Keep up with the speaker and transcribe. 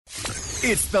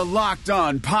It's the Locked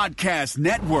On Podcast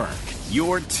Network,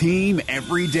 your team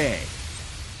every day.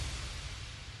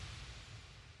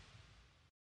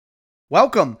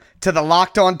 Welcome to the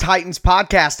Locked On Titans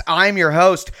podcast. I'm your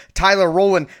host, Tyler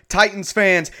Rowland. Titans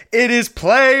fans, it is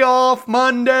Playoff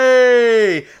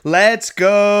Monday. Let's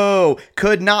go.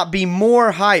 Could not be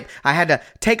more hype. I had to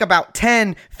take about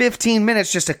 10, 15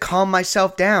 minutes just to calm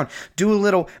myself down, do a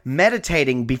little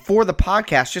meditating before the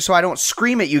podcast just so I don't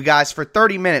scream at you guys for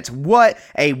 30 minutes. What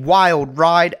a wild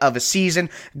ride of a season.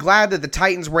 Glad that the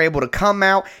Titans were able to come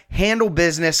out, handle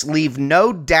business, leave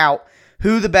no doubt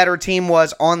who the better team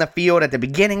was on the field at the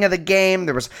beginning of the game.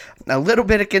 There was a little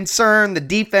bit of concern. The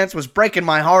defense was breaking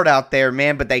my heart out there,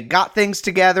 man, but they got things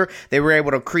together. They were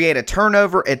able to create a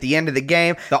turnover at the end of the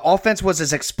game. The offense was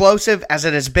as explosive as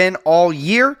it has been all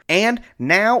year, and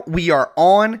now we are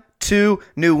on to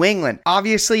New England.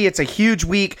 Obviously, it's a huge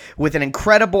week with an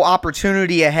incredible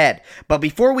opportunity ahead. But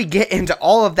before we get into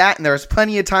all of that, and there's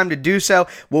plenty of time to do so,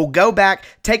 we'll go back,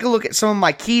 take a look at some of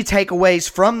my key takeaways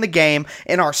from the game.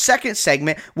 In our second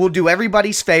segment, we'll do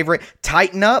everybody's favorite,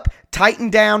 tighten up, tighten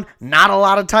down. Not a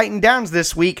lot of tighten downs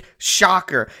this week.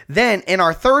 Shocker. Then in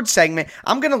our third segment,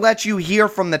 I'm going to let you hear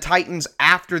from the Titans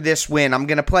after this win. I'm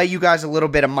going to play you guys a little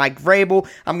bit of Mike Vrabel.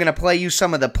 I'm going to play you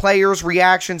some of the players'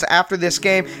 reactions after this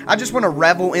game. I just want to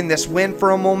revel in this win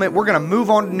for a moment. We're going to move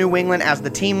on to New England, as the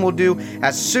team will do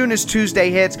as soon as Tuesday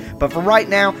hits. But for right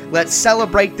now, let's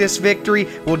celebrate this victory.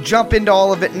 We'll jump into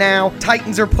all of it now.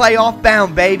 Titans are playoff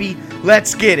bound, baby.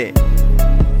 Let's get it.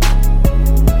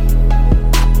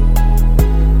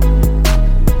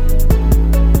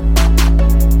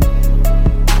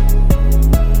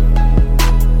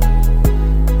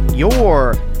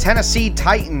 Your Tennessee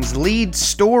Titans lead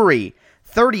story,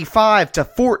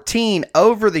 35-14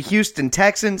 over the Houston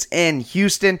Texans in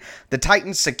Houston. The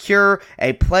Titans secure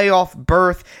a playoff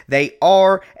berth. They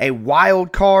are a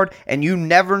wild card, and you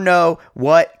never know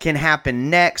what can happen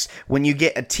next when you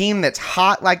get a team that's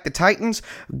hot like the Titans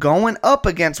going up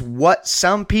against what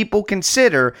some people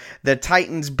consider the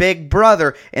Titans' big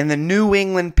brother in the New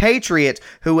England Patriots,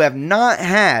 who have not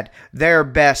had their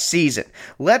best season.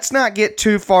 Let's not get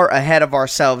too far ahead of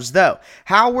ourselves, though.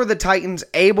 How were the Titans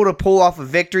able to pull off a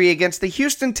victory against the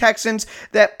Houston Texans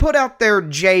that put out their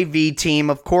JV team?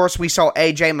 Of course, we saw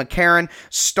A.J. McCarron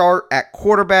start at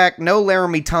quarterback, no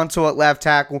Laramie Tunsil at left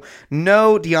tackle,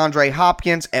 no DeAndre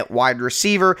Hopkins at wide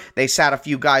receiver. They sat a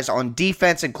few guys on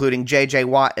defense, including J.J.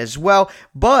 Watt as well,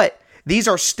 but these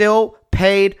are still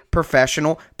paid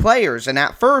professional players. And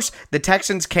at first, the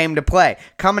Texans came to play,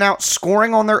 coming out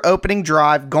scoring on their opening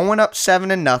drive, going up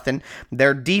 7-0.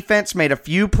 Their defense made a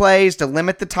few plays to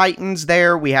limit the Titans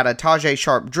there. We had a Tajay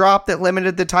Sharp drop that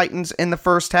limited the Titans in the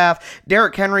first half.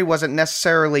 Derrick Henry wasn't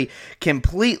necessarily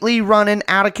completely running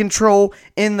out of control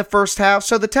in the first half.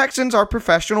 So the Texans are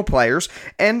professional players,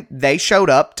 and they showed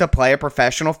up to play a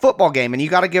professional football game, and you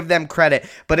got to give them credit.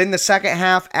 But in the second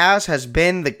half, as has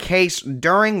been the case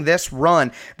during this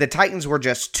run, the Titans were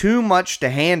just too much to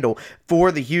handle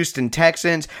for the Houston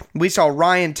Texans. We saw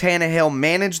Ryan Tannehill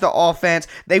manage the offense.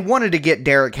 They wanted to get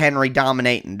Derrick Henry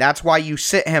dominating. That's why you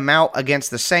sit him out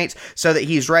against the Saints, so that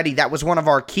he's ready. That was one of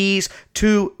our keys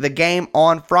to the game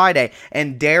on Friday,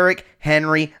 and Derrick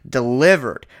Henry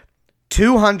delivered.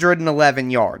 211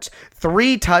 yards,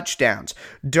 3 touchdowns.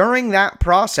 During that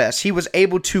process, he was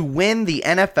able to win the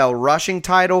NFL rushing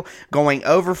title, going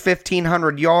over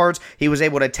 1,500 yards. He was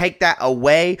able to take that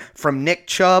away from Nick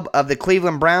Chubb of the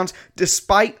Cleveland Browns,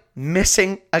 despite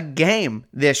missing a game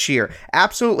this year.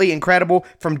 Absolutely incredible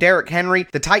from Derrick Henry.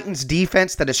 The Titans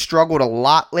defense that has struggled a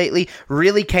lot lately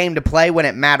really came to play when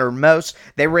it mattered most.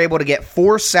 They were able to get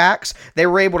 4 sacks. They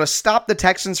were able to stop the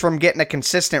Texans from getting a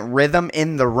consistent rhythm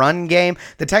in the run game.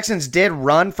 The Texans did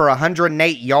run for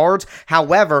 108 yards.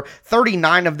 However,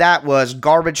 39 of that was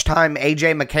garbage time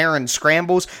A.J. McCarron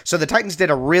scrambles. So the Titans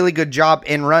did a really good job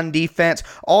in run defense.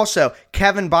 Also,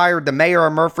 Kevin Byard, the mayor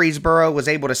of Murfreesboro, was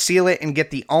able to seal it and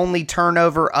get the only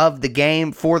turnover of the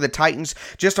game for the Titans.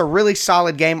 Just a really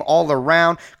solid game all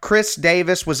around. Chris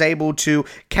Davis was able to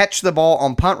catch the ball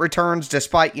on punt returns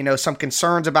despite, some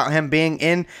concerns about him being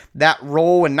in that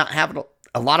role and not having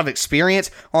a lot of experience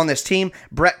on this team.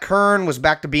 Brett Kern was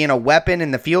back to being a weapon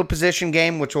in the field position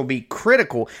game, which will be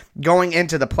critical going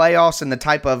into the playoffs and the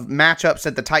type of matchups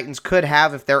that the Titans could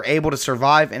have if they're able to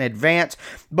survive and advance.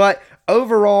 But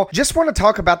overall, just want to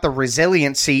talk about the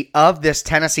resiliency of this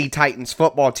Tennessee Titans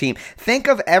football team. Think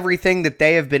of everything that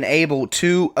they have been able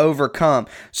to overcome.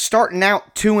 Starting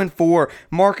out 2-4,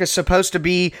 Mark is supposed to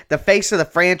be the face of the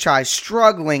franchise,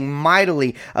 struggling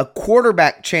mightily. A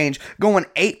quarterback change, going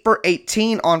 8 for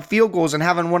 18 on field goals and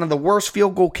having one of the worst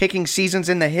field goal kicking seasons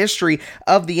in the history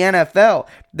of the NFL.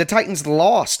 The Titans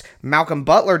lost Malcolm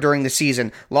Butler during the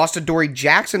season, lost Adoree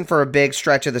Jackson for a big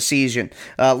stretch of the season,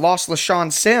 lost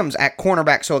LaShawn Sims at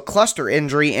cornerback, so a cluster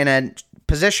injury in a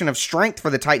position of strength for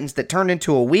the Titans that turned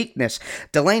into a weakness.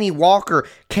 Delanie Walker,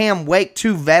 Cam Wake,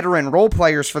 two veteran role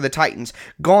players for the Titans,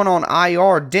 gone on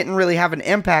IR, didn't really have an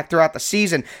impact throughout the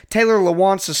season. Taylor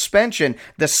Lewan's suspension,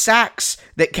 the sacks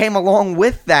that came along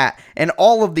with that, and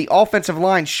all of the offensive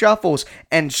line shuffles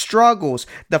and struggles.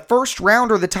 The first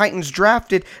rounder the Titans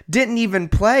drafted didn't even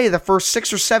play the first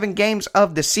 6 or 7 games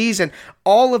of the season.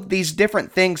 All of these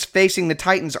different things facing the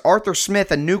Titans. Arthur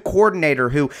Smith, a new coordinator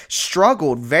who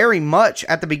struggled very much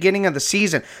at the beginning of the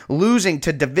season, losing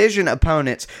to division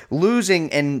opponents, losing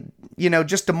in,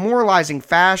 just demoralizing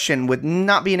fashion with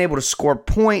not being able to score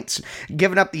points,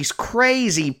 giving up these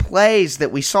crazy plays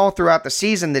that we saw throughout the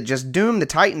season that just doomed the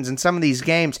Titans in some of these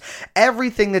games.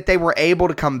 Everything that they were able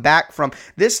to come back from,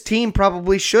 this team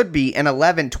probably should be an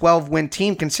 11-12 win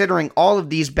team considering all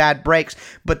of these bad breaks,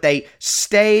 but they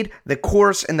stayed the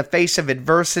course in the face of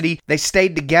adversity. They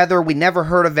stayed together. We never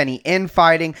heard of any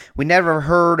infighting. We never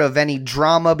heard of any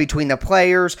drama between the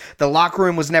players. The locker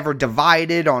room was never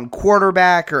divided on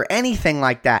quarterback or anything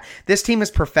like that. This team is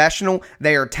professional.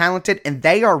 They are talented and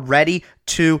they are ready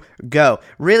to go.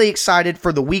 Really excited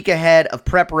for the week ahead of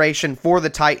preparation for the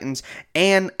Titans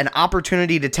and an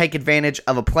opportunity to take advantage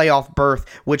of a playoff berth,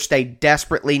 which they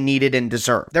desperately needed and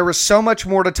deserved. There was so much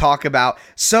more to talk about,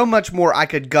 so much more I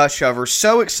could gush over.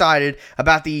 So excited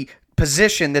about the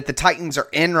position that the Titans are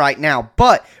in right now,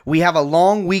 but we have a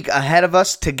long week ahead of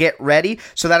us to get ready,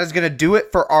 so that is going to do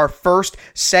it for our first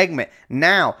segment.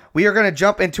 Now, we are going to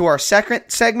jump into our second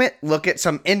segment, look at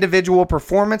some individual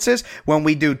performances when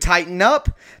we do Tighten Up,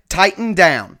 Tighten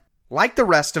Down. Like the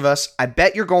rest of us, I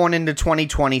bet you're going into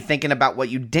 2020 thinking about what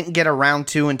you didn't get around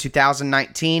to in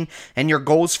 2019 and your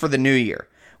goals for the new year.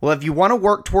 Well, if you want to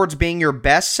work towards being your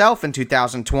best self in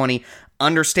 2020,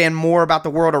 understand more about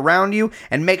the world around you,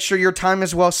 and make sure your time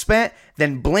is well spent,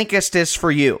 then Blinkist is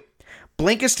for you.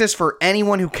 Blinkist is for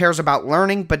anyone who cares about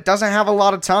learning but doesn't have a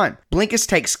lot of time. Blinkist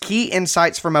takes key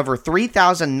insights from over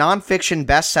 3,000 nonfiction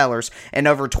bestsellers in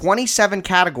over 27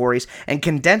 categories and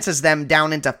condenses them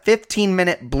down into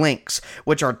 15-minute blinks,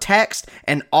 which are text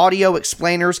and audio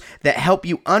explainers that help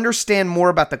you understand more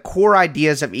about the core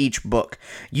ideas of each book.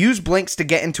 Use blinks to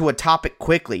get into a topic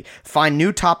quickly, find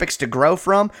new topics to grow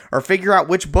from, or figure out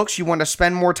which books you want to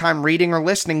spend more time reading or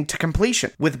listening to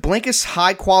completion. With Blinkist's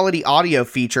high-quality audio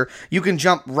feature, you can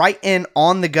jump right in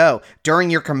on the go during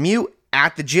your commute,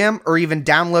 at the gym, or even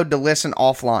download to listen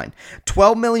offline.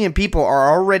 12 million people are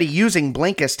already using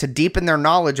Blinkist to deepen their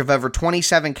knowledge of over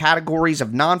 27 categories of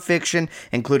nonfiction,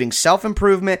 including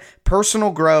self-improvement,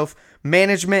 personal growth,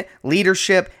 management,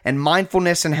 leadership, and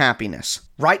mindfulness and happiness.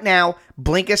 Right now,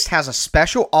 Blinkist has a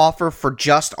special offer for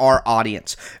just our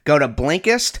audience. Go to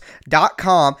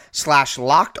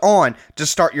Blinkist.com/lockedon to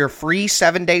start your free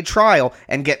 7-day trial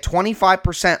and get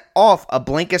 25% off a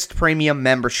Blinkist premium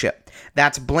membership.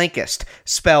 That's Blinkist,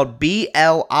 spelled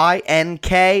Blinkist.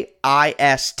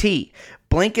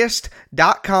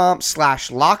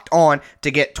 Blinkist.com/lockedon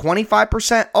to get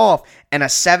 25% off and a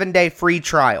 7-day free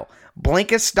trial.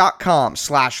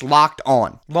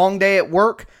 Blinkist.com/lockedon. Long day at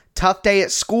work? Tough day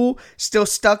at school? Still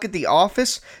stuck at the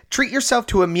office? Treat yourself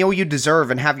to a meal you deserve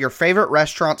and have your favorite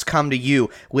restaurants come to you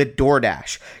with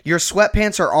DoorDash. Your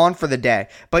sweatpants are on for the day,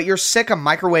 but you're sick of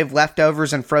microwave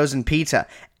leftovers and frozen pizza.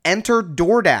 Enter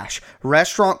DoorDash,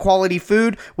 restaurant quality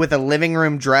food with a living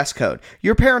room dress code.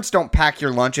 Your parents don't pack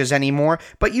your lunches anymore,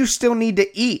 but you still need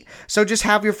to eat. So just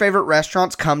have your favorite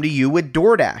restaurants come to you with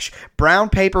DoorDash. Brown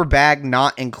paper bag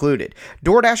not included.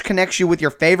 DoorDash connects you with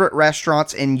your favorite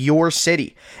restaurants in your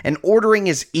city. And ordering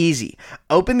is easy.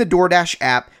 Open the DoorDash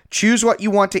app, choose what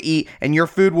you want to eat, and your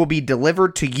food will be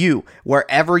delivered to you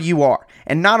wherever you are.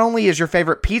 And not only is your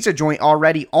favorite pizza joint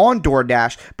already on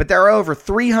DoorDash, but there are over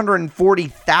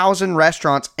 340,000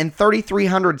 restaurants in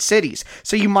 3,300 cities,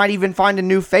 so you might even find a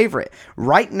new favorite.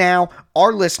 Right now,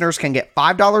 our listeners can get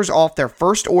 $5 off their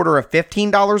first order of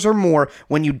 $15 or more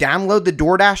when you download the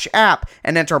DoorDash app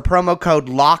and enter promo code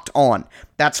LOCKEDON.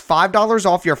 That's $5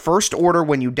 off your first order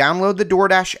when you download the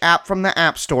DoorDash app from the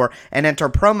App Store and enter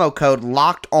promo code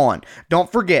LOCKEDON.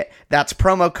 Don't forget, that's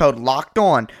promo code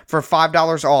LOCKEDON for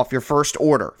 $5 off your first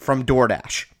order from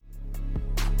DoorDash.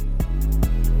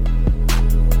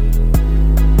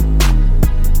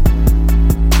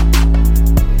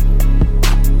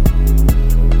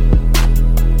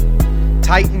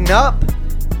 Tighten up,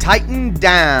 tighten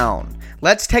down.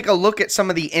 Let's take a look at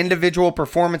some of the individual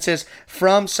performances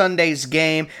from Sunday's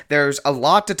game. There's a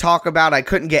lot to talk about. I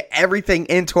couldn't get everything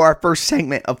into our first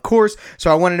segment, of course,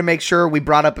 so I wanted to make sure we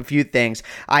brought up a few things.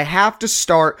 I have to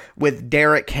start with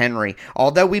Derrick Henry.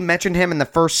 Although we mentioned him in the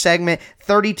first segment,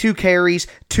 32 carries,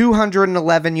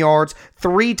 211 yards,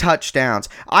 3 touchdowns.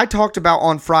 I talked about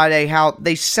on Friday how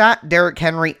they sat Derrick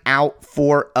Henry out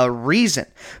for a reason,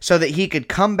 so that he could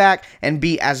come back and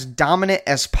be as dominant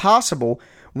as possible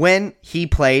when he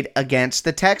played against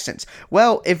the Texans.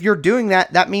 Well, if you're doing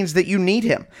that, that means that you need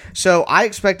him. So I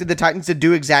expected the Titans to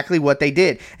do exactly what they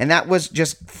did, and that was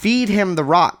just feed him the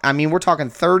rock. I mean, we're talking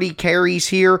 30 carries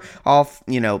here off,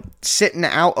 sitting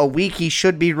out a week. He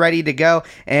should be ready to go.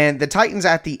 And the Titans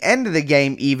at the end of the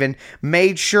game even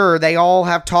made sure, they all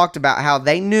have talked about how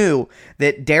they knew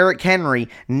that Derrick Henry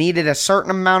needed a certain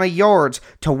amount of yards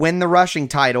to win the rushing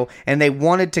title, and they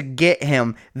wanted to get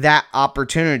him that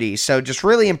opportunity. So just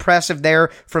really impressive there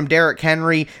from Derrick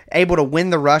Henry, able to win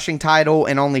the rushing title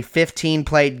in only 15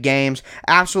 played games.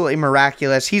 Absolutely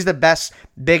miraculous. He's the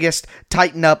biggest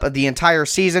tighten up of the entire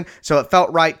season, so it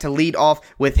felt right to lead off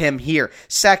with him here.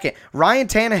 Second, Ryan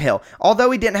Tannehill. Although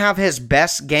he didn't have his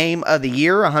best game of the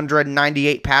year,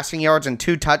 198 passing yards and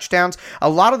 2 touchdowns, a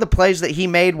lot of the plays that he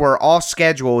made were off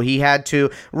schedule. He had to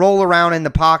roll around in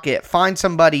the pocket, find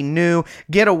somebody new,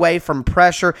 get away from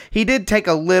pressure. He did take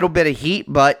a little bit of heat,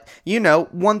 but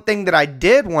one thing that I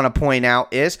did want to point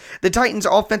out is the Titans'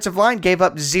 offensive line gave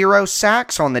up 0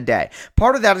 sacks on the day.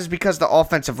 Part of that is because the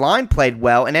offensive line played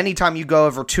well, and anytime you go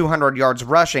over 200 yards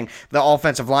rushing, the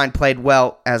offensive line played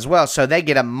well as well, so they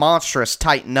get a monstrous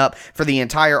tighten up for the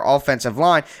entire offensive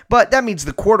line, but that means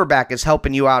the quarterback is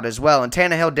helping you out as well, and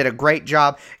Tannehill did a great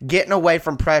job getting away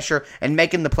from pressure and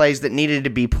making the plays that needed to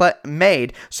be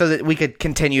made so that we could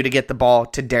continue to get the ball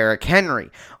to Derrick Henry.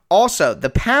 Also, the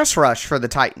pass rush for the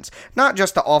Titans, not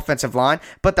just the offensive line,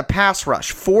 but the pass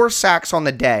rush, 4 sacks on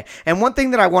the day. And one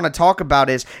thing that I want to talk about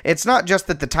is it's not just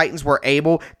that the Titans were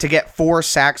able to get 4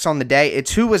 sacks on the day,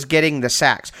 it's who was getting the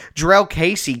sacks. Jurrell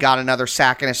Casey got another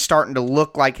sack and is starting to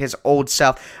look like his old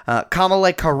self.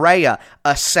 Kamalei Correa,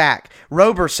 a sack.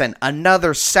 Roberson,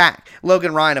 another sack.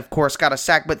 Logan Ryan, of course, got a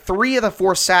sack, but 3 of the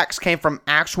 4 sacks came from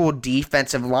actual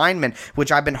defensive linemen, which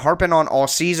I've been harping on all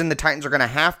season. The Titans are going to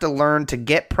have to learn to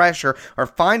get pressure or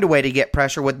find a way to get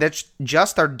pressure with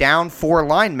just their down 4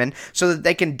 linemen so that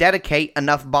they can dedicate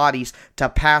enough bodies to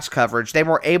pass coverage. They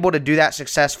were able to do that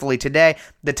successfully today.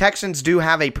 The Texans do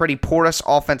have a pretty porous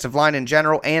offensive line in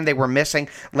general, and they were missing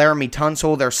Laramie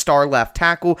Tunsil, their star left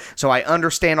tackle, so I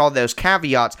understand all those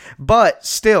caveats, but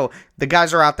still, the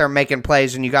guys are out there making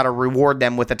plays, and you got to reward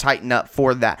them with a tighten up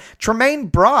for that. Tremaine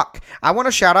Brock. I want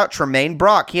to shout out Tremaine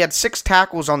Brock. He had 6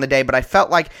 tackles on the day, but I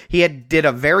felt like he did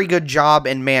a very good job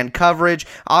in man coverage.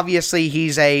 Obviously,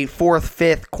 he's a 4th,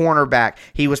 5th cornerback.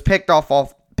 He was picked up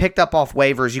off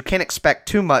waivers. You can't expect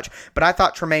too much, but I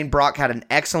thought Tremaine Brock had an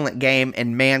excellent game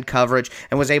in man coverage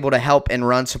and was able to help in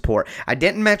run support. I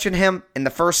didn't mention him in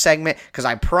the first segment because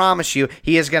I promise you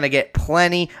he is going to get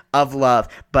plenty of love,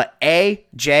 but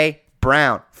A.J.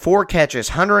 Brown, 4 catches,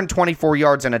 124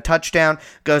 yards and a touchdown,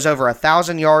 goes over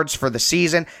 1,000 yards for the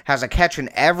season, has a catch in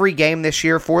every game this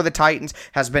year for the Titans,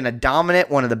 has been a dominant,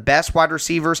 one of the best wide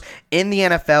receivers in the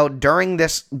NFL during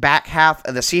this back half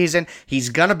of the season. He's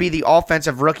going to be the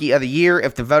offensive rookie of the year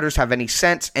if the voters have any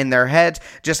sense in their heads.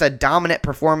 Just a dominant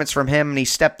performance from him, and he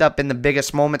stepped up in the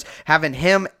biggest moments, having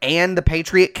him and the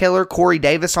Patriot killer, Corey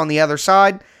Davis, on the other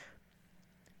side.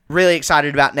 Really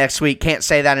excited about next week. Can't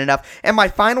say that enough. And my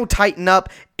final tighten up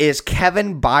is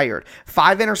Kevin Byard.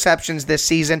 5 interceptions this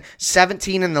season,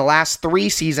 17 in the last 3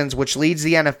 seasons, which leads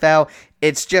the NFL.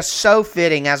 It's just so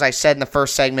fitting, as I said in the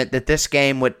first segment, that this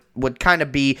game would kind of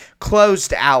be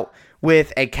closed out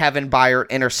with a Kevin Byard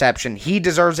interception. He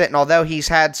deserves it, and although he's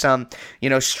had some,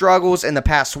 struggles in the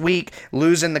past week,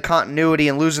 losing the continuity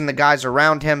and losing the guys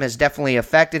around him has definitely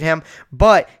affected him,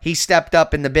 but he stepped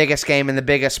up in the biggest game, in the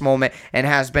biggest moment, and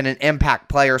has been an impact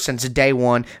player since day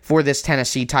one for this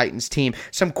Tennessee Titans team.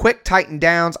 Some quick Titan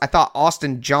downs. I thought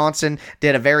Austin Johnson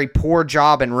did a very poor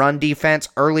job in run defense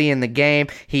early in the game.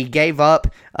 He gave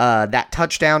up that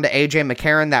touchdown to A.J.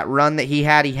 McCarron, that run that he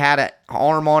had an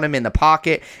arm on him in the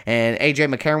pocket, and A.J.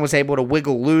 McCarron was able to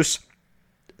wiggle loose.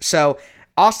 So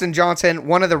Austin Johnson,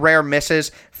 one of the rare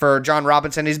misses for John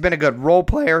Robinson. He's been a good role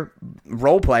player.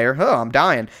 Oh, I'm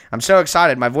dying. I'm so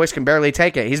excited. My voice can barely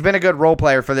take it. He's been a good role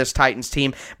player for this Titans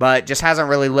team, but just hasn't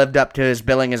really lived up to his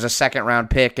billing as a second-round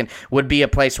pick and would be a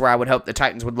place where I would hope the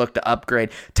Titans would look to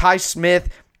upgrade. Ty Smith,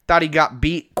 Thought he got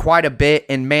beat quite a bit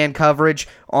in man coverage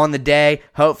on the day.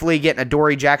 Hopefully getting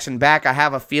Adoree Jackson back. I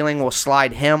have a feeling we'll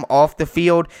slide him off the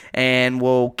field and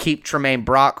we'll keep Tremaine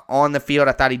Brock on the field.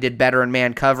 I thought he did better in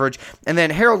man coverage. And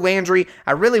then Harold Landry,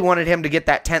 I really wanted him to get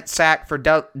that 10th sack for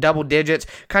double digits.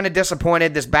 Kind of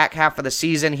disappointed this back half of the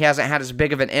season. He hasn't had as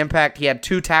big of an impact. He had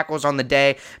 2 tackles on the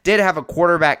day. Did have a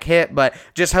quarterback hit, but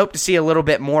just hope to see a little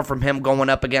bit more from him going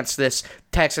up against this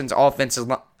Texans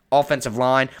offensive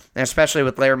line, and especially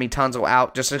with Laramie Tunsil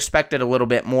out, just expected a little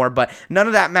bit more, but none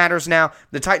of that matters now.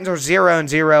 The Titans are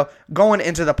 0-0 going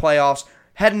into the playoffs,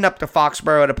 heading up to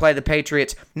Foxborough to play the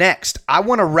Patriots. Next, I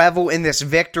want to revel in this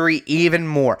victory even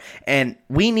more, and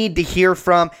we need to hear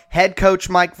from head coach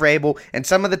Mike Vrabel and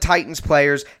some of the Titans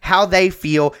players how they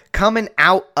feel coming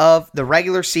out of the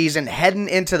regular season, heading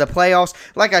into the playoffs.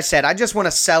 Like I said, I just want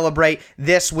to celebrate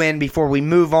this win before we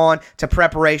move on to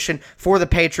preparation for the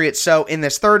Patriots. So in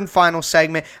this third and final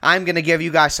segment, I'm going to give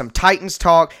you guys some Titans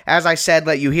talk. As I said,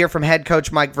 let you hear from head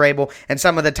coach Mike Vrabel and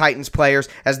some of the Titans players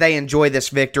as they enjoy this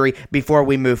victory before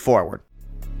we move forward.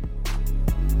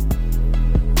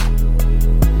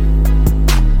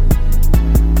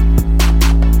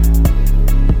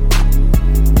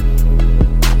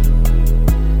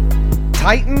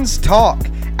 Titans talk.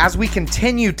 As we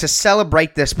continue to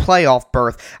celebrate this playoff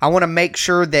berth, I want to make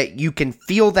sure that you can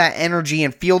feel that energy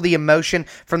and feel the emotion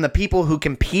from the people who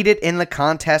competed in the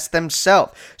contest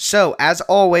themselves. So, as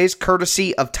always,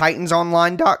 courtesy of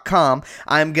TitansOnline.com,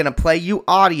 I'm going to play you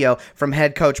audio from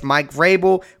head coach Mike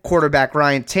Vrabel, quarterback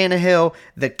Ryan Tannehill,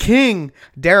 the king,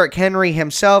 Derrick Henry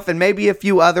himself, and maybe a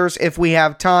few others if we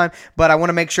have time, but I want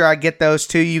to make sure I get those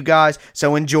to you guys,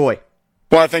 so enjoy.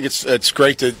 Well, I think it's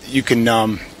great that you can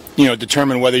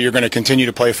determine whether you're going to continue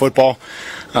to play football,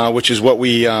 which is what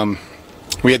we had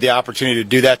the opportunity to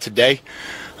do that today.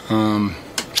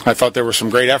 I thought there were some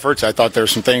great efforts. I thought there were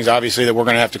some things, obviously, that we're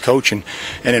going to have to coach and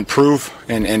improve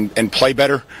and play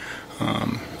better.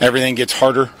 Everything gets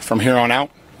harder from here on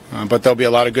out, but there'll be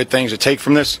a lot of good things to take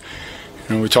from this.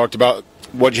 We talked about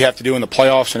what you have to do in the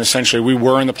playoffs, and essentially we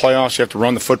were in the playoffs. You have to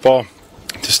run the football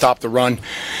to stop the run,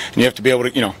 and you have to be able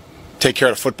to, take care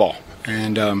of the football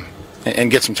and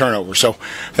get some turnovers. So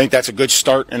I think that's a good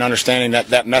start in understanding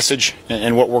that message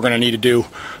and what we're going to need to do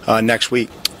next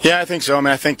week. Yeah, I think so.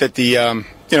 I think that the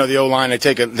O-line, they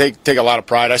take a lot of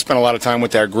pride. I spent a lot of time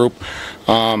with that group,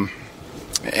 and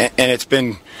it's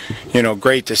been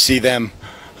great to see them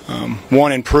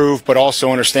one, improve, but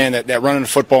also understand that running the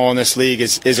football in this league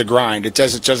is a grind. It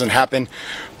doesn't happen,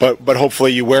 but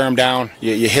hopefully you wear them down.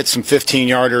 You hit some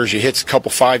 15-yarders, you hit a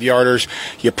couple 5-yarders,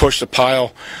 you push the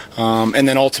pile, and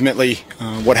then ultimately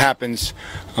what happens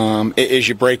is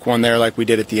you break one there like we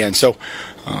did at the end. So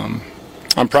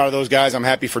I'm proud of those guys. I'm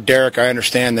happy for Derrick. I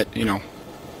understand that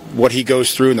what he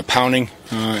goes through and the pounding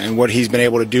and what he's been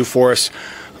able to do for us.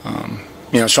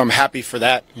 So I'm happy for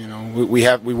that.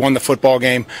 We won the football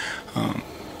game,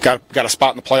 got a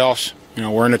spot in the playoffs.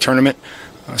 We're in the tournament,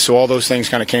 so all those things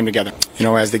kind of came together.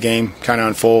 As the game kind of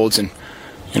unfolds, and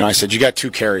I said you got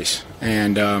 2 carries,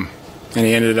 and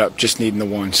he ended up just needing the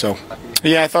 1. So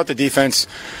yeah, I thought the defense,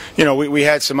 we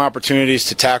had some opportunities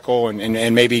to tackle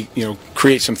and maybe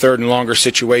create some third and longer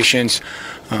situations,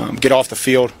 get off the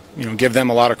field. Give them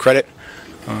a lot of credit.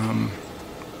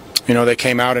 They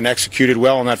came out and executed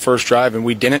well on that first drive, and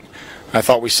we didn't. I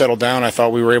thought we settled down. I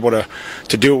thought we were able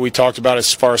to do what we talked about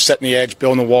as far as setting the edge,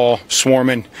 building the wall,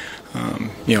 swarming,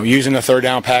 using the third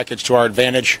down package to our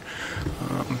advantage.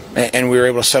 And we were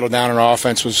able to settle down, and our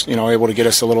offense was, able to get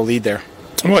us a little lead there.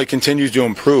 Well, he continues to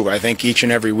improve, I think, each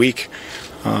and every week.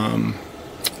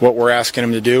 What we're asking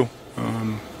him to do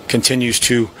continues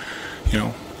to,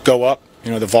 go up.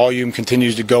 The volume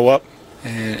continues to go up.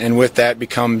 And with that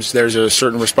there's a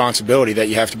certain responsibility that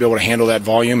you have to be able to handle that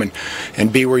volume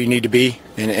and be where you need to be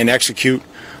and execute.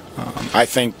 I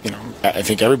think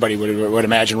everybody would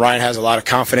imagine Ryan has a lot of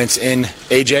confidence in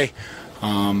AJ.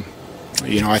 I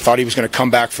thought he was going to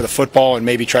come back for the football and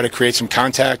maybe try to create some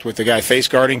contact with the guy face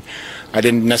guarding. I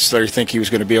didn't necessarily think he was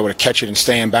going to be able to catch it and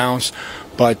stay in bounds,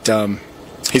 but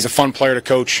he's a fun player to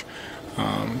coach.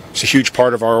 It's a huge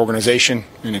part of our organization,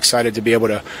 and excited to be able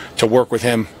to work with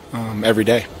him every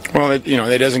day. Well,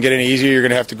 it doesn't get any easier. You're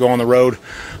going to have to go on the road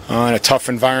in a tough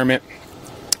environment,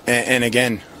 and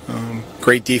again,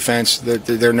 great defense.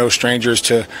 They're no strangers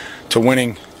to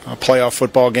winning playoff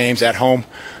football games at home.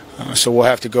 So we'll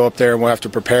have to go up there and we'll have to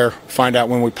prepare, find out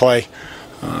when we play,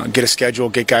 get a schedule,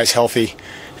 get guys healthy,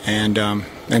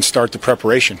 and start the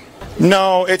preparation.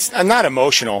 No, I'm not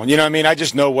emotional. I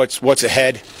just know what's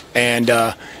ahead, and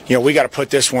we got to put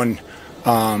this one,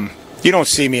 you don't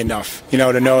see me enough,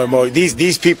 to know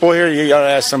these people here. You gotta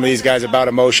ask some of these guys about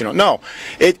emotional. No,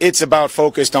 it's about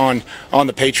focused on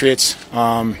the Patriots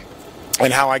and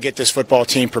how I get this football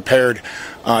team prepared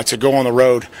to go on the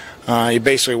road. You're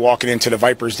basically walking into the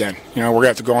Vipers' den. We're gonna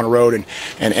have to go on the road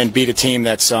and beat a team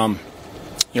that's won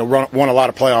a lot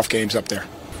of playoff games up there.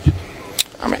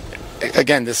 I mean,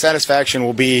 again, the satisfaction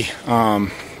will be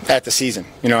at the season.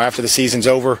 After the season's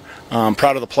over,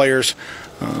 proud of the players.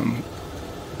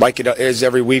 Like it is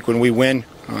every week when we win.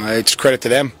 It's credit to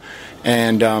them.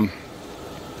 And,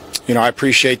 I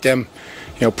appreciate them,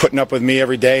 putting up with me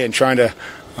every day and trying to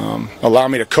allow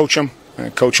me to coach them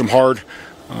hard.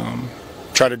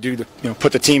 Try to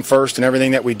put the team first in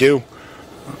everything that we do.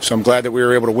 So I'm glad that we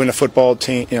were able to win a football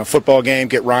game,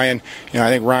 get Ryan. I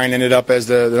think Ryan ended up as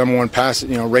the number one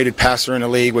rated passer in the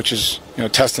league, which is,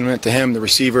 testament to him, the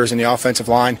receivers and the offensive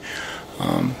line.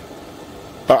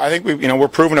 But I think we're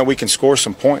proving that we can score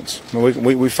some points.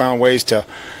 We found ways to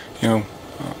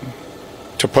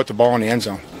put the ball in the end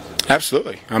zone.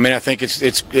 Absolutely. I mean, I think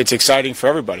it's exciting for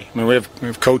everybody. I mean, we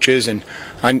have coaches, and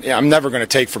I'm never going to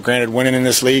take for granted winning in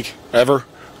this league ever,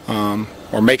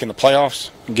 or making the playoffs,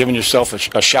 and giving yourself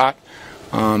a shot.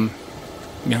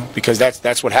 Because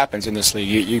that's what happens in this league.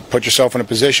 You put yourself in a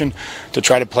position to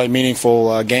try to play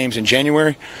meaningful games in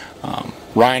January.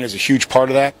 Ryan is a huge part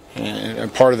of that,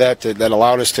 and part of that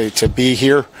allowed us to be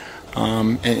here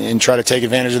and try to take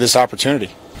advantage of this opportunity.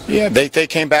 Yeah, they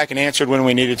came back and answered when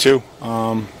we needed to,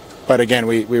 but again,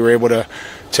 we were able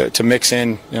to mix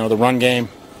in the run game.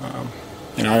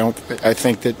 I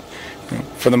think that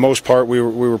for the most part we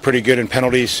were pretty good in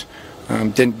penalties.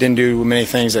 Didn't do many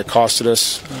things that costed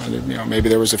us. Maybe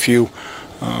there was a few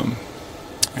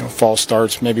false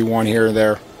starts, maybe one here or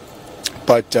there,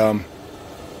 but.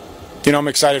 I'm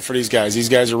excited for these guys. These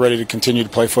guys are ready to continue to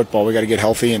play football. We got to get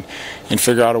healthy and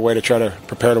figure out a way to try to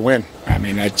prepare to win. I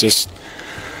mean, I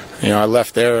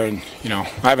left there and, I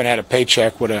haven't had a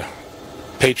paycheck with a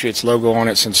Patriots logo on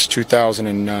it since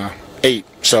 2008.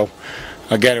 So,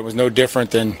 again, it was no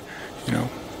different than,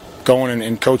 going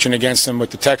and coaching against them with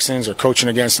the Texans or coaching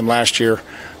against them last year.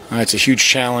 It's a huge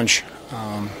challenge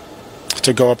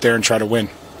to go up there and try to win.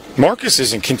 Marcus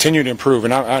is continuing to improve,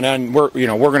 and we're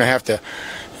going to have to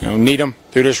need him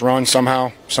through this run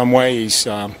somehow, some way. He's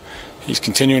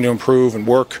continuing to improve and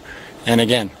work, and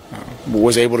again,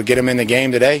 was able to get him in the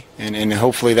game today, and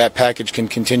hopefully that package can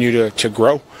continue to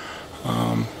grow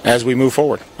as we move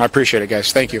forward. I appreciate it,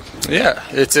 guys. Thank you. Yeah,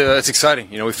 it's exciting.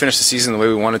 We finished the season the way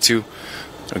we wanted to,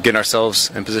 getting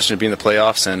ourselves in position to be in the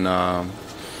playoffs, and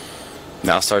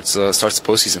now starts the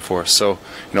postseason for us. So,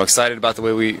 excited about the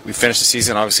way we finished the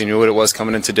season. Obviously knew what it was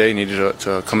coming in today. Needed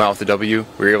to come out with a W.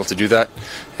 We were able to do that,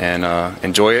 and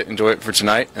enjoy it for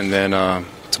tonight. And then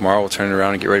tomorrow we'll turn it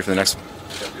around and get ready for the next one.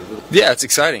 Yeah, it's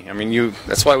exciting. I mean,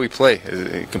 that's why we play.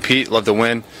 Compete, love to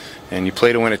win, and you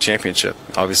play to win a championship.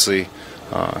 Obviously,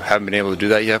 haven't been able to do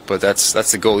that yet, but that's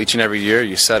the goal each and every year.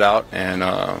 You set out and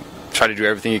try to do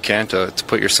everything you can to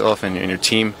put yourself and your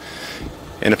team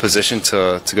in a position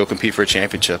to go compete for a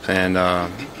championship. And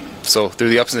so through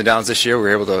the ups and the downs this year, we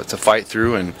were able to fight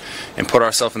through and put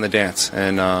ourselves in the dance.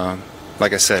 And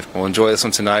like I said, we'll enjoy this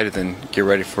one tonight and then get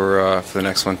ready for the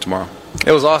next one tomorrow.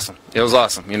 It was awesome.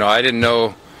 I didn't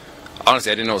know,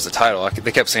 honestly, it was the title.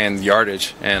 They kept saying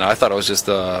yardage, and I thought it was just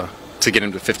to get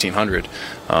him to 1,500.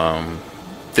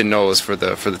 Didn't know it was for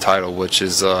the title, which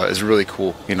is really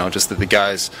cool. Just that the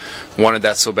guys wanted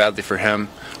that so badly for him.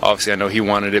 Obviously, I know he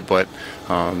wanted it, but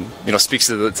speaks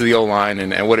to the O-line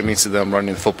and what it means to them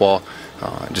running the football.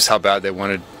 Just how bad they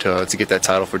wanted to get that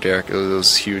title for Derek. It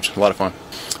was huge, a lot of fun.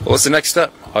 Well, what's the next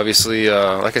step? Obviously,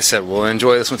 like I said, we'll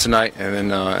enjoy this one tonight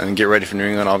and then get ready for New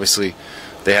England. Obviously,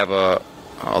 they have a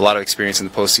lot of experience in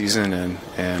the postseason,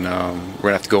 and we're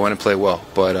gonna have to go in and play well.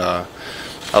 But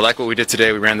I like what we did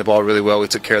today. We ran the ball really well. We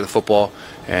took care of the football.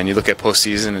 And you look at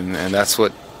postseason, and that's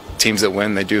what teams that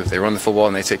win, they do. They run the football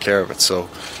and they take care of it. So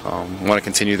we want to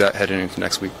continue that heading into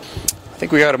next week. I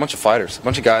think we got a bunch of fighters, a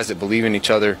bunch of guys that believe in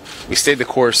each other. We stayed the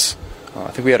course. I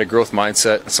think we had a growth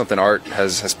mindset. Something Art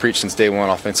has preached since day one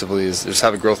offensively is just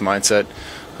have a growth mindset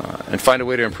and find a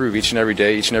way to improve each and every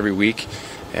day, each and every week.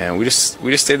 And we just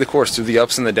stayed the course through the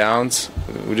ups and the downs.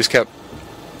 We just kept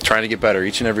trying to get better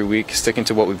each and every week, sticking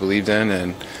to what we believed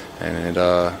in, and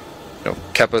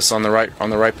kept us on the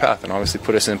right path, and obviously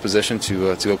put us in position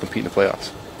to go compete in the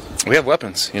playoffs. We have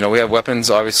weapons. We have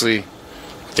weapons. Obviously,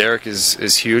 Derek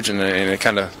is huge, and it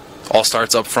kind of all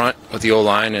starts up front with the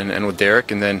O-line and with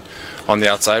Derek, and then on the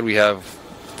outside we have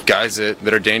guys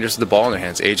that are dangerous with the ball in their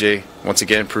hands. AJ once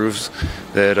again proves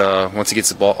that once he gets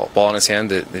the ball in his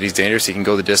hand that he's dangerous. He can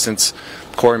go the distance.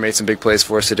 Corey made some big plays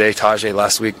for us today. Tajay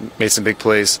last week made some big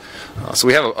plays. So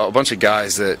we have a bunch of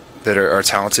guys that are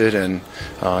talented and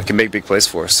can make big plays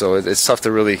for us. So it's tough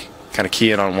to really kind of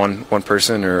key in on one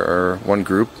person or one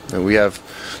group. And we have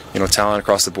talent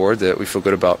across the board that we feel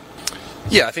good about.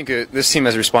 Yeah, I think this team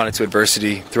has responded to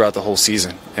adversity throughout the whole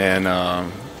season, and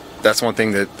that's one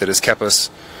thing that has kept us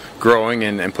growing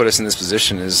and put us in this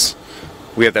position. Is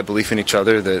we have that belief in each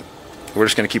other that we're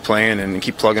just going to keep playing and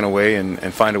keep plugging away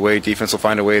and find a way. Defense will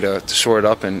find a way to shore it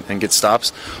up and get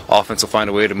stops. Offense will find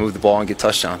a way to move the ball and get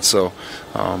touchdowns. So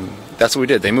that's what we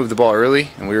did. They moved the ball early,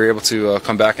 and we were able to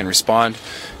come back and respond.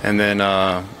 And then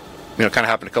kind of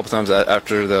happened a couple times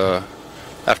after the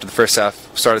first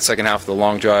half. Started second half with a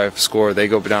long drive, score. They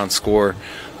go down and score.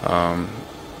 Then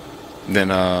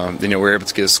we're able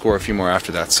to get a score a few more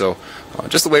after that. So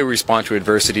just the way we respond to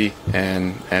adversity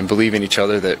and believe in each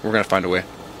other that we're going to find a way.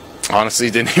 Honestly,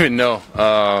 didn't even know.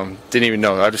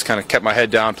 I just kind of kept my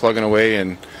head down, plugging away,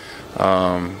 and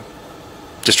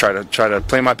just try to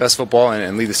play my best football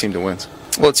and lead the team to wins.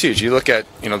 Well, it's huge. You look at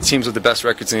the teams with the best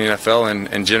records in the NFL,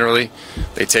 and generally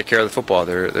they take care of the football.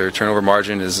 Their turnover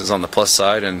margin is on the plus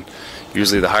side, and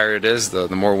usually the higher it is, the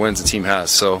more wins the team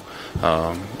has. So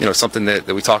something that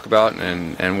we talk about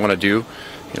and want to do,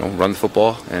 run the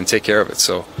football and take care of it.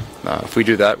 So if we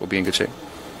do that, we'll be in good shape.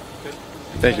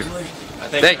 Thank you.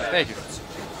 Thank you.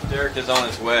 Derek is on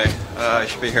his way. He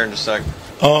should be here in a second.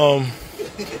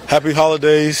 Happy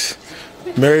holidays.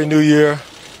 Merry New Year.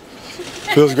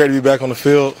 Feels great to be back on the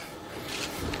field.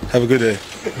 Have a good day.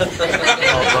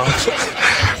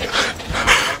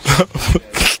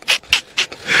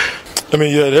 I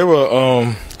mean, yeah, they were,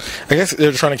 I guess they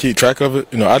were trying to keep track of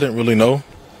it. I didn't really know,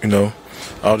 I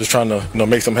was just trying to,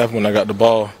 make something happen when I got the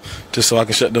ball just so I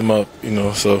can shut them up,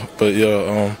 but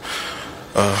yeah,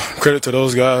 credit to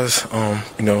those guys.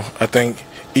 I think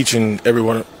each and every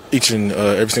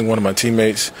single one of my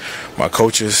teammates, my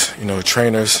coaches,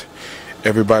 trainers,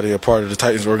 everybody a part of the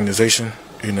Titans organization,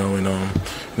 and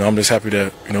I'm just happy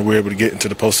that we're able to get into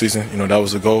the postseason. That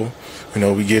was the goal.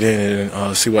 We get in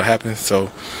and see what happens. So,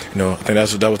 I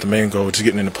think that was the main goal, just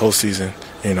getting in the postseason.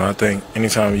 I think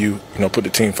anytime you put the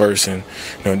team first and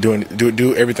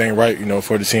do everything right,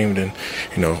 for the team, then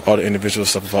all the individual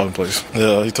stuff will fall in place.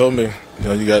 Yeah, he told me,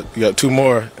 you got 2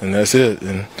 more and that's it.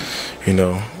 And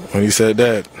when he said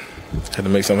that, had to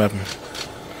make something happen.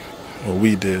 Well,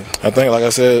 we did. I think, like I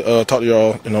said, talked to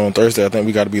y'all, on Thursday. I think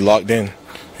we got to be locked in,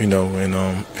 and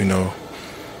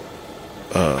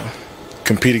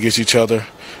compete against each other,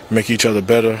 make each other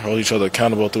better, hold each other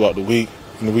accountable throughout the week.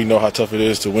 We know how tough it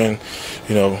is to win,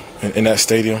 in that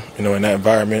stadium, in that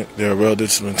environment. They're a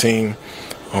well-disciplined team,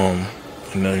 and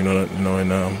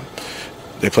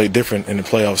they play different in the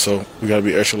playoffs. So we got to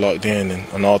be extra locked in and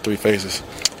on all 3 phases.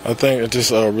 I think it's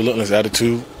just a relentless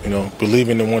attitude,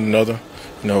 believing in one another.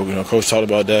 Coach talked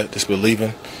about that, just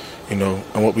believing, and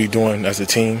what we're doing as a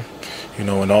team, in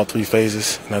all 3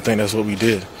 phases. And I think that's what we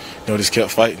did. Just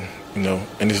kept fighting. In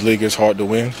this league, it's hard to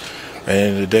win. At the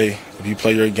end of the day, if you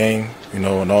play your game, in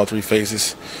all 3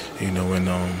 phases, and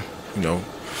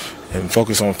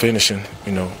focus on finishing,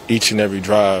 each and every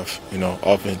drive,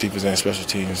 offense, defense, and special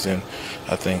teams, then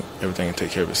I think everything can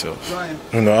take care of itself. Ryan.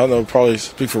 I know probably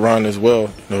speak for Ryan as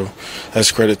well.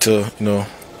 That's credit to,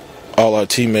 all our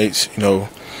teammates,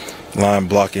 line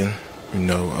blocking,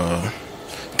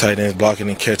 tight ends blocking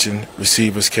and catching,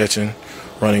 receivers catching,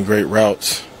 running great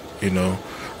routes,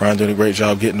 Ryan doing a great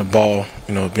job getting the ball,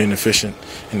 being efficient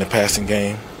in the passing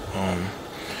game.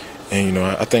 And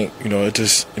I think, it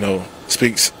just,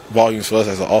 speaks volumes for us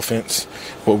as an offense,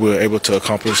 what we were able to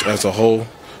accomplish as a whole.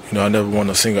 I never want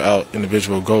to single out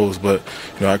individual goals, but,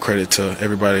 I credit to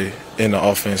everybody in the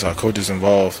offense, our coaches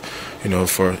involved,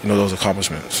 for, those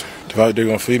accomplishments. If they're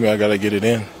going to feed me, I got to get it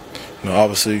in.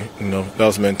 Obviously, that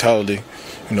was the mentality,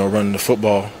 running the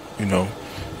football, and,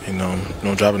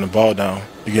 driving the ball down,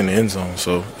 you get in the end zone.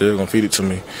 So they're going to feed it to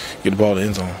me, get the ball in the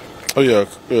end zone. Oh, yeah,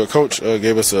 Coach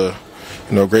gave us a,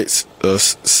 great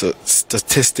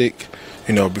statistic,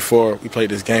 before we played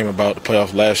this game about the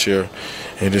playoffs last year,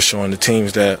 and just showing the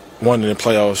teams that won in the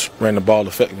playoffs ran the ball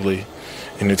effectively,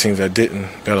 and the teams that didn't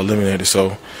got eliminated.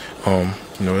 So,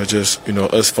 it's just,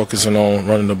 us focusing on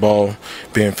running the ball,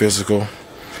 being physical,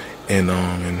 and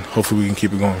hopefully we can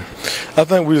keep it going. I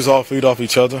think we just all feed off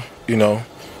each other,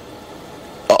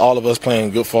 all of us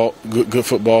playing good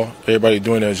football, everybody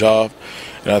doing their job,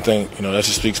 and I think, that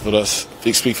just speaks for us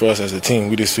as a team.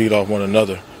 We just feed off one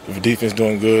another. If the defense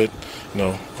doing good, I'm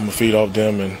going to feed off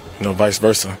them, and, vice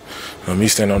versa. Me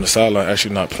standing on the sideline,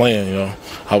 actually not playing,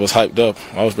 I was hyped up.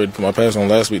 I was ready to put my pads on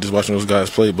last week just watching those guys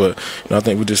play, but I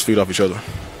think we just feed off each other.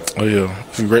 Oh, yeah.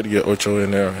 It's great to get Ocho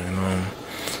in there and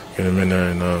get him in there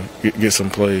and get some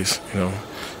plays.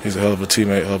 He's a hell of a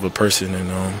teammate, hell of a person,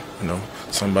 and,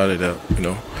 somebody that,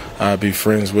 I'd be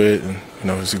friends with.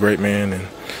 And, he's a great man,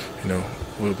 and,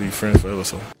 we'll be friends forever.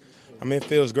 So, it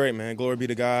feels great, man. Glory be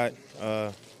to God.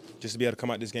 Just to be able to come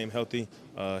out this game healthy.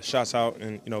 Shots out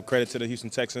and, credit to the Houston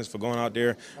Texans for going out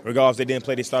there. Regardless if they didn't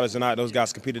play their starters or not, those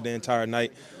guys competed the entire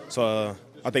night. So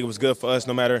I think it was good for us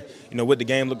no matter, what the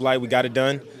game looked like. We got it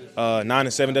done.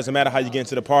 9-7 doesn't matter how you get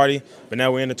into the party, but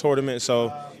now we're in the tournament.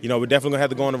 So, we're definitely going to have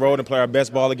to go on the road and play our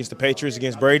best ball against the Patriots,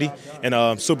 against Brady. And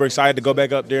I'm super excited to go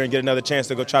back up there and get another chance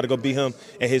to go try to go beat him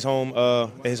at his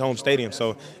home stadium.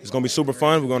 So it's going to be super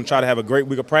fun. We're going to try to have a great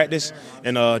week of practice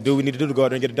and do what we need to do to go out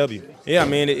there and get a W. Yeah,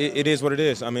 it is what it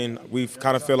is. We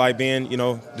kind of feel like being,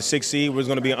 the 6th seed, we're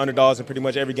going to be underdogs in pretty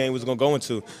much every game we're going to go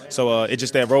into. So it's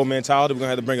just that road mentality. We're going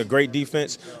to have to bring a great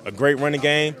defense, a great running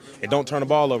game, and don't turn the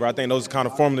ball over. I think those are kind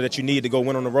of formula that you need to go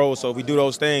win on the road. So if we do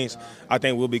those things, I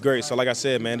think we'll be great. So like I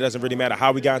said, man, it doesn't really matter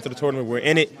how we got into the tournament. We're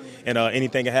in it, and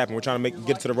anything can happen. We're trying to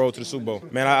get to the road to the Super Bowl.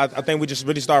 Man, I think we just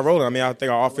really start rolling. I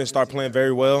think our offense started playing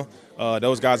very well.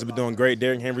 Those guys have been doing great.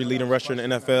 Derrick Henry, leading rusher in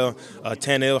the NFL.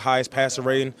 Tannehill, highest passer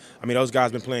rating. Those guys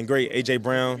have been playing great. A.J.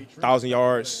 Brown, 1,000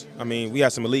 yards. We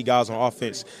have some elite guys on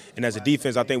offense. And as a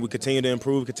defense, I think we continue to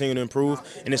improve.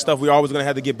 And it's stuff we're always going to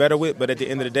have to get better with. But at the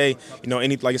end of the day,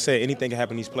 like I said, anything can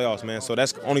happen in these playoffs, man. So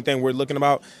that's the only thing we're looking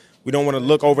about. We don't want to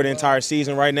look over the entire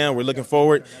season right now. We're looking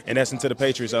forward, and that's into the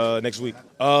Patriots next week.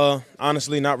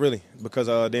 Honestly, not really, because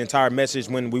the entire message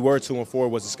when we were 2-4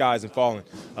 was the sky isn't falling.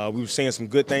 We were seeing some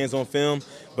good things on film,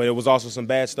 but it was also some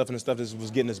bad stuff and the stuff that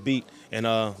was getting us beat. And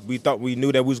we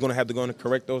knew that we was going to have to go and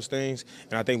correct those things,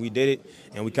 and I think we did it,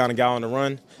 and we kind of got on the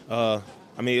run.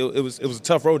 It was a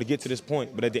tough road to get to this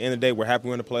point, but at the end of the day, we're happy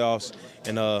we're in the playoffs,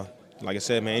 and like I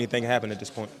said, man, anything can happen at this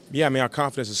point. Yeah, our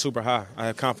confidence is super high. I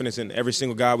have confidence in every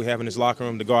single guy we have in this locker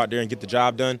room to go out there and get the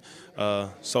job done.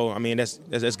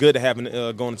 That's good to have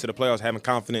going into the playoffs, having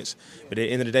confidence. But at the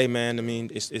end of the day, man,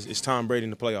 it's Tom Brady in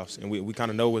the playoffs, and we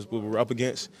kind of know what we're up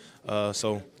against.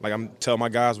 So, like I'm telling my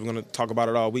guys, we're going to talk about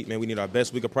it all week, man. We need our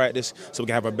best week of practice so we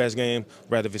can have our best game,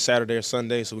 whether if it's Saturday or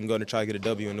Sunday, so we can go and try to get a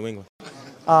W in New England.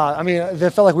 It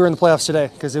felt like we were in the playoffs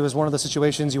today because it was one of the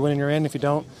situations you win and you're in. If you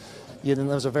don't, then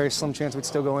there was a very slim chance we'd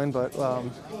still go in, but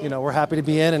we're happy to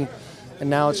be in, and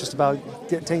now it's just about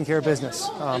taking care of business.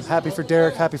 Happy for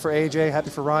Derek, happy for AJ,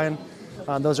 happy for Ryan.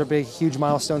 Those are big, huge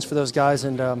milestones for those guys,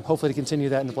 and hopefully to continue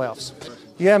that in the playoffs.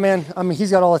 Yeah, man.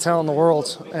 He's got all the talent in the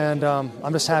world, and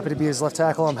I'm just happy to be his left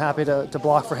tackle. I'm happy to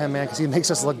block for him, man, because he makes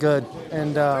us look good,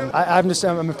 and I'm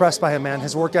impressed by him, man.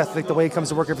 His work ethic, the way he comes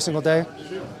to work every single day,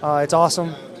 it's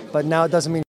awesome. But now it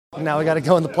doesn't mean now we got to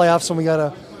go in the playoffs and we got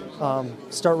to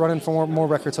start running for more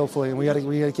records, hopefully, and we got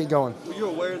to keep going. Were you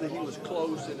aware that he was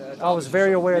close? I was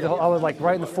very aware that I was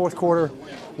right in the fourth quarter.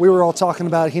 We were all talking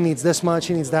about he needs this much,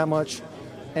 he needs that much,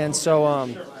 and so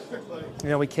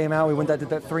we came out, we did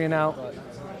that 3 and out,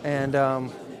 and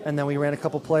then we ran a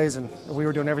couple plays, and we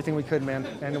were doing everything we could, man,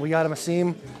 and we got him a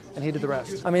seam, and he did the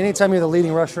rest. Anytime you're the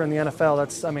leading rusher in the NFL,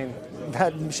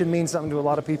 that should mean something to a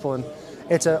lot of people, and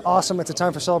it's a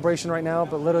time for celebration right now.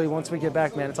 But literally, once we get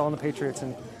back, man, it's all on the Patriots,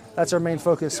 and that's our main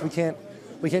focus. We can't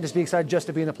just be excited just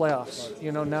to be in the playoffs.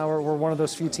 Now we're one of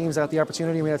those few teams that have the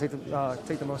opportunity, and we have to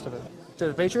take the most of it. To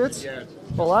the Patriots? Yeah.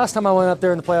 Well, last time I went up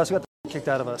there in the playoffs, we got the kicked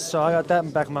out of us, so I got that in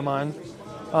the back of my mind.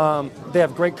 They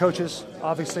have great coaches.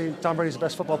 Obviously, Tom Brady's the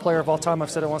best football player of all time. I've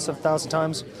said it once 1,000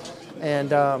 times,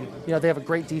 and they have a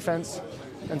great defense,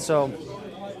 and so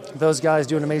those guys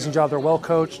do an amazing job. They're well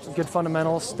coached, good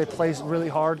fundamentals. They play really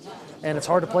hard, and it's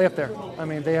hard to play up there.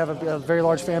 They have a very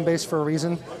large fan base for a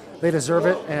reason. They deserve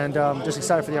it, and just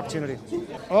excited for the opportunity.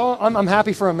 Oh, I'm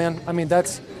happy for him, man.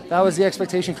 That was the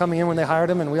expectation coming in when they hired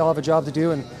him, and we all have a job to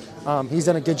do, and he's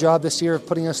done a good job this year of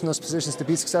putting us in those positions to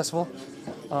be successful.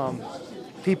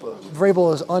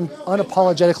 Vrabel is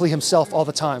unapologetically himself all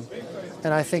the time,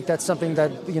 and I think that's something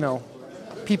that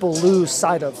people lose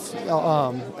sight of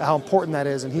how important that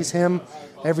is, and he's him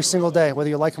every single day, whether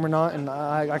you like him or not, and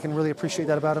I can really appreciate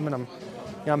that about him, and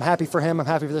I'm happy for him. I'm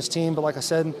happy for this team, but like I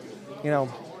said,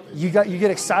 you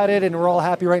get excited, and we're all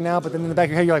happy right now, but then in the back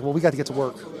of your head, you're like, well, we got to get to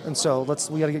work, and so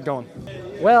we got to get going.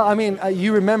 Well,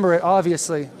 you remember it,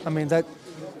 obviously. That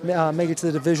made it to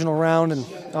the divisional round, and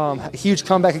a huge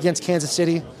comeback against Kansas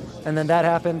City, and then that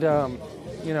happened. They're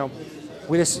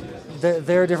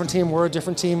a different team, we're a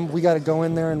different team. We got to go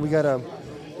in there and we got to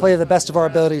play to the best of our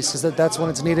abilities, because that's when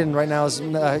it's needed, and right now is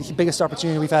the biggest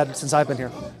opportunity we've had since I've been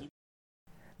here.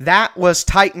 that was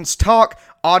Titans Talk.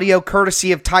 Audio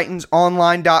courtesy of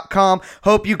TitansOnline.com.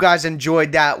 Hope you guys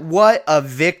enjoyed that. What a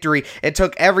victory. It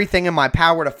took everything in my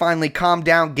power to finally calm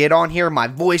down, get on here. My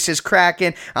voice is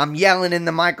cracking. I'm yelling in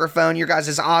the microphone. Your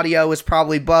guys' audio is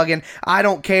probably bugging. I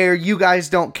don't care. You guys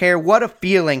don't care. What a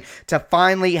feeling to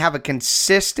finally have a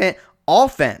consistent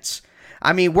offense.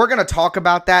 I mean, we're going to talk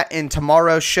about that in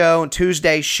tomorrow's show and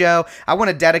Tuesday's show. I want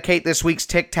to dedicate this week's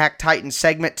Tic Tac Titans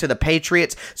segment to the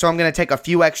Patriots, so I'm going to take a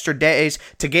few extra days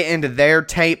to get into their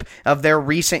tape of their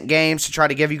recent games to try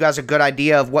to give you guys a good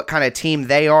idea of what kind of team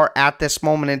they are at this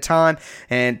moment in time.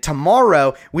 And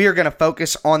tomorrow, we are going to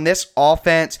focus on this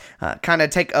offense, kind of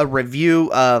take a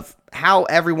review of how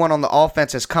everyone on the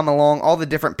offense has come along, all the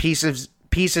different pieces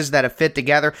that have fit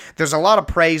together. There's a lot of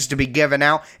praise to be given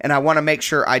out, and I want to make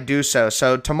sure I do so.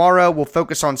 So tomorrow we'll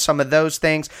focus on some of those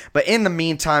things. But in the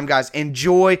meantime, guys,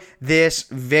 enjoy this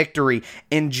victory.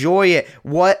 Enjoy it.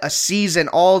 What a season.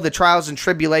 All the trials and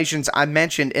tribulations I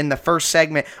mentioned in the first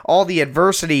segment, all the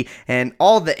adversity and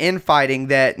all the infighting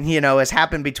that, has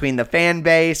happened between the fan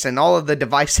base and all of the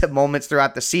divisive moments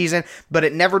throughout the season, but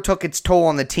it never took its toll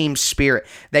on the team's spirit.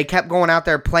 They kept going out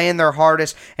there playing their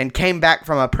hardest and came back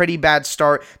from a pretty bad start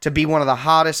to be one of the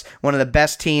hottest, one of the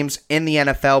best teams in the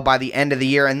NFL by the end of the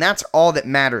year. And that's all that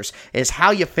matters, is how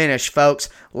you finish, folks.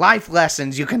 Life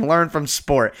lessons you can learn from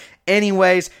sport.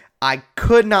 Anyways, I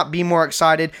could not be more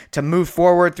excited to move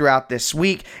forward throughout this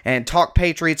week and talk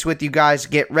Patriots with you guys.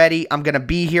 Get ready. I'm going to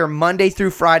be here Monday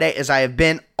through Friday as I have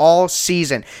been all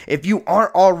season. If you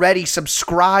aren't already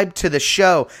subscribed to the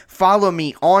show, follow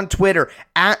me on Twitter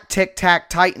at Tic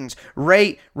Tac Titans.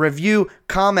 Rate, review,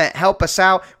 comment, help us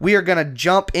out. We are going to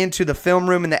jump into the film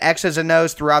room and the X's and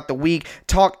O's throughout the week,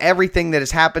 talk everything that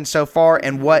has happened so far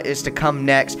and what is to come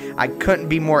next. I couldn't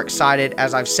be more excited,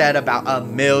 as I've said about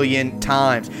 1,000,000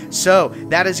 times. So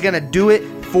that is going to do it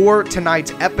for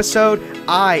tonight's episode.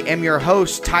 I am your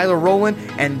host, Tyler Rowland,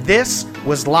 and this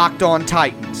was Locked On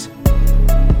Titans.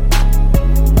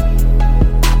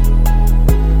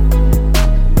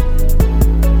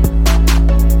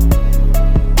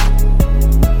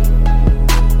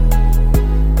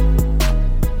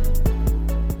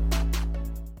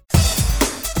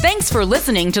 Thanks for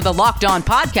listening to the Locked On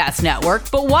Podcast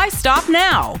Network, but why stop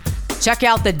now? Check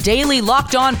out the daily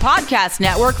Locked On Podcast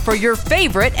Network for your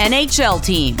favorite NHL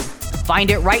team. Find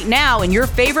it right now in your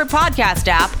favorite podcast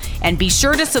app, and be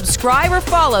sure to subscribe or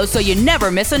follow so you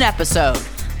never miss an episode.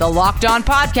 The Locked On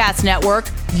Podcast Network,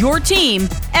 your team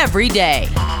every day.